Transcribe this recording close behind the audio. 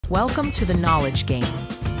Welcome to the knowledge game.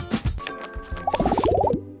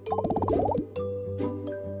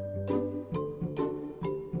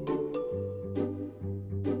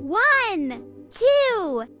 One,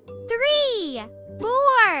 two, three,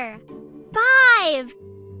 4, 5,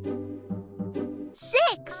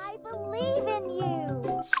 6. I believe in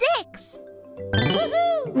you. 6.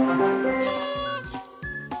 Woohoo!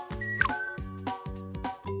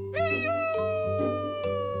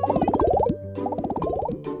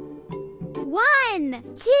 One,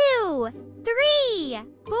 two, three,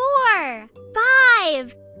 4,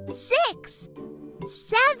 5, 6,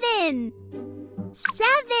 7.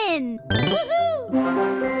 7. Woohoo!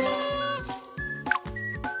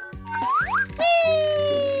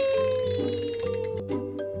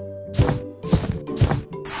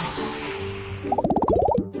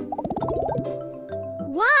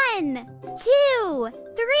 One, two,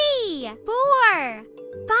 three, 4,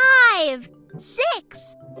 5,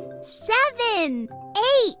 6, 7,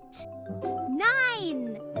 8,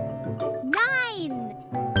 9. 9.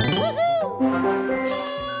 Woohoo!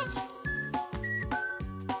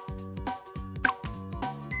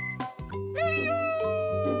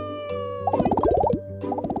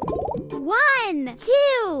 One,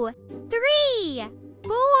 two, three,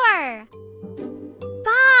 4,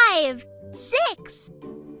 5, 6,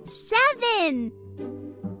 7.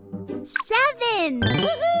 7.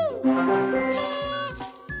 Woohoo!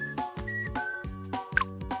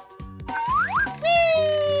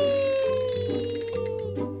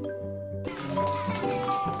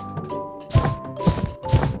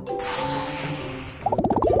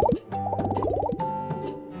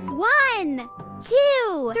 One,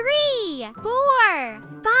 two, three, 4,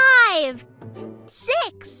 5,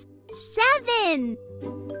 6, 7.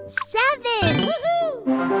 7. Woohoo!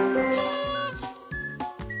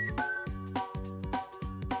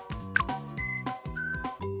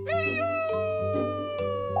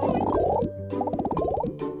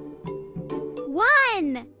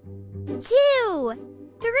 One, two,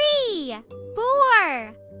 three,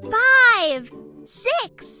 4, 5,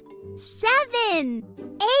 6, 7,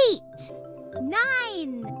 8,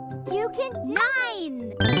 9. You can do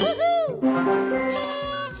 9. Woohoo!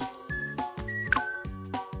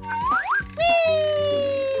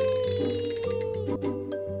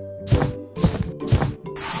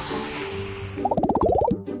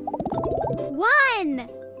 One,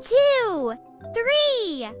 two,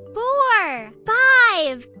 three, 4,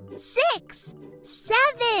 5, 6,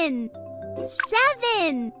 7.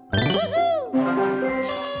 7. Woohoo!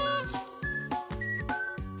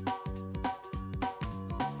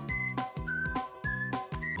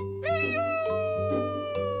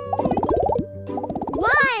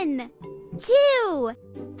 One, two,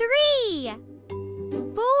 three,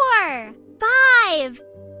 4, 5,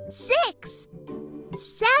 6,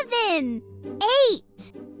 7,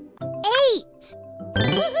 8. 8.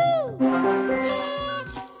 Woohoo!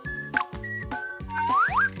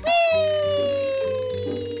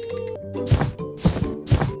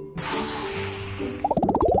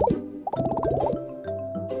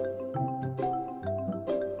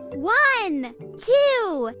 One,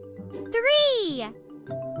 two, three.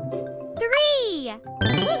 3.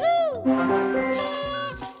 Woohoo!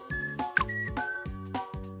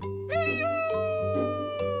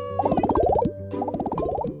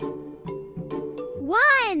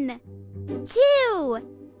 One, two,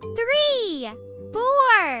 three,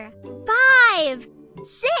 4, 5,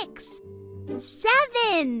 6,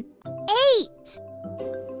 7, 8.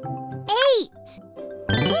 8.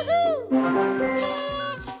 Woohoo!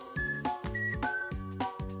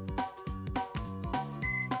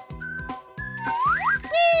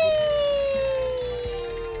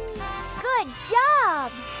 Good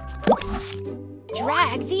job!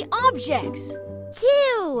 Drag the objects.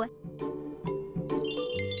 2.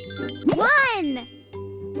 1,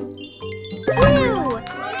 2.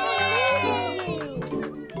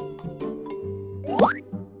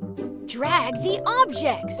 Drag the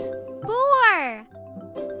objects. 4.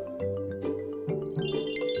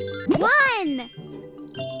 1,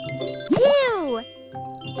 2,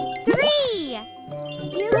 3,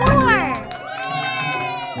 4.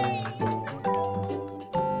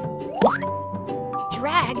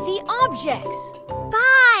 Drag the objects.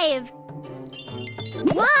 5.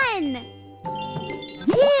 1,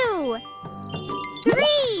 2,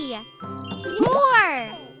 3,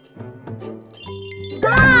 4,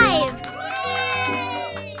 5.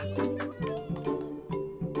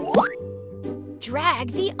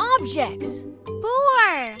 Drag the objects.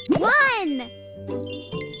 4. 1,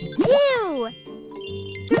 2,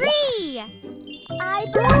 3,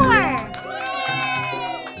 4.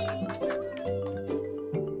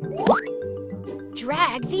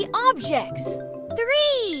 Drag the objects.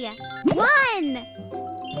 3. 1,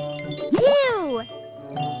 2,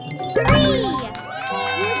 3.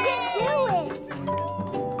 You can do it!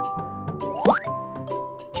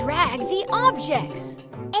 Drag the objects.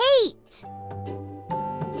 8.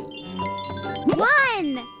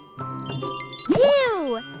 1,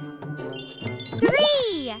 2,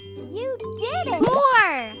 3. You did it!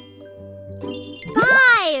 4,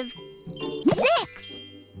 5, 6,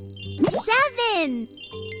 7,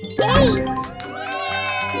 8.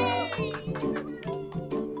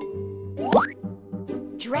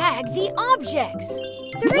 Drag the objects.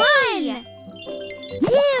 3,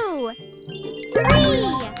 2, 3.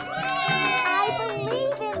 I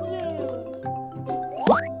believe in you!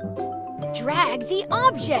 Drag the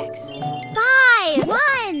objects. 5,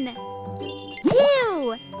 1,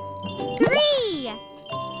 2, 3.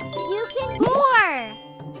 You can 4,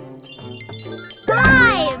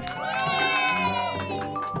 5.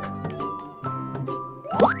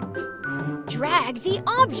 Drag the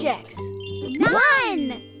objects.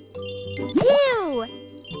 1, 2,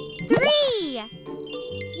 3.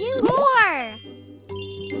 You 4,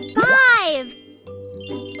 5,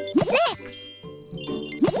 6,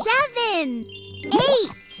 7,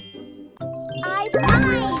 8. I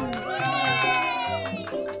 9.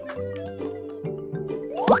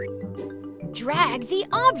 Drag the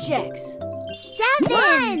objects.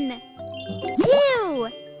 7, 2,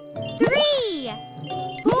 3,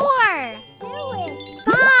 4, do it!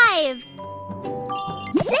 5,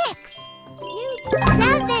 6, You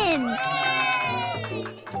 7.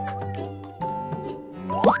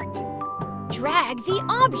 Drag the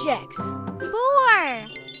objects. 4,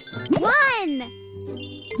 1,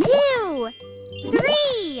 2,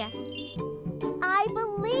 3. I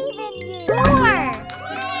believe in you! 4.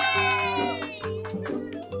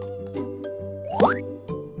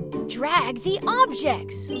 Drag the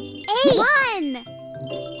objects. 8. 1,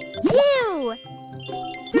 2,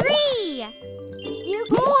 3. You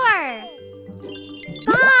 4,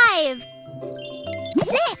 5,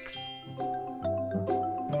 6,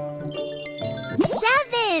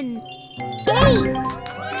 7, 8.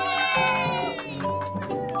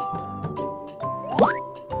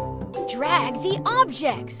 Drag the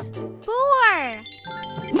objects. 4,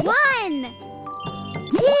 1,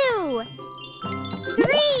 2,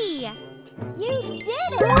 3. You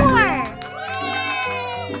did it!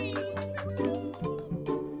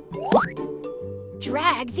 4.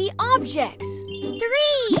 Drag the objects.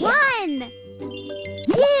 3, 1,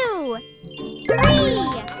 2, 3.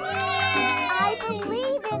 I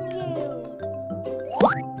believe in you!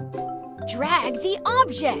 Drag the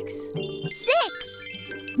objects. 6,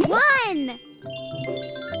 1,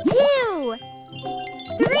 2,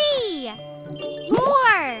 3,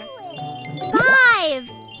 4, 5,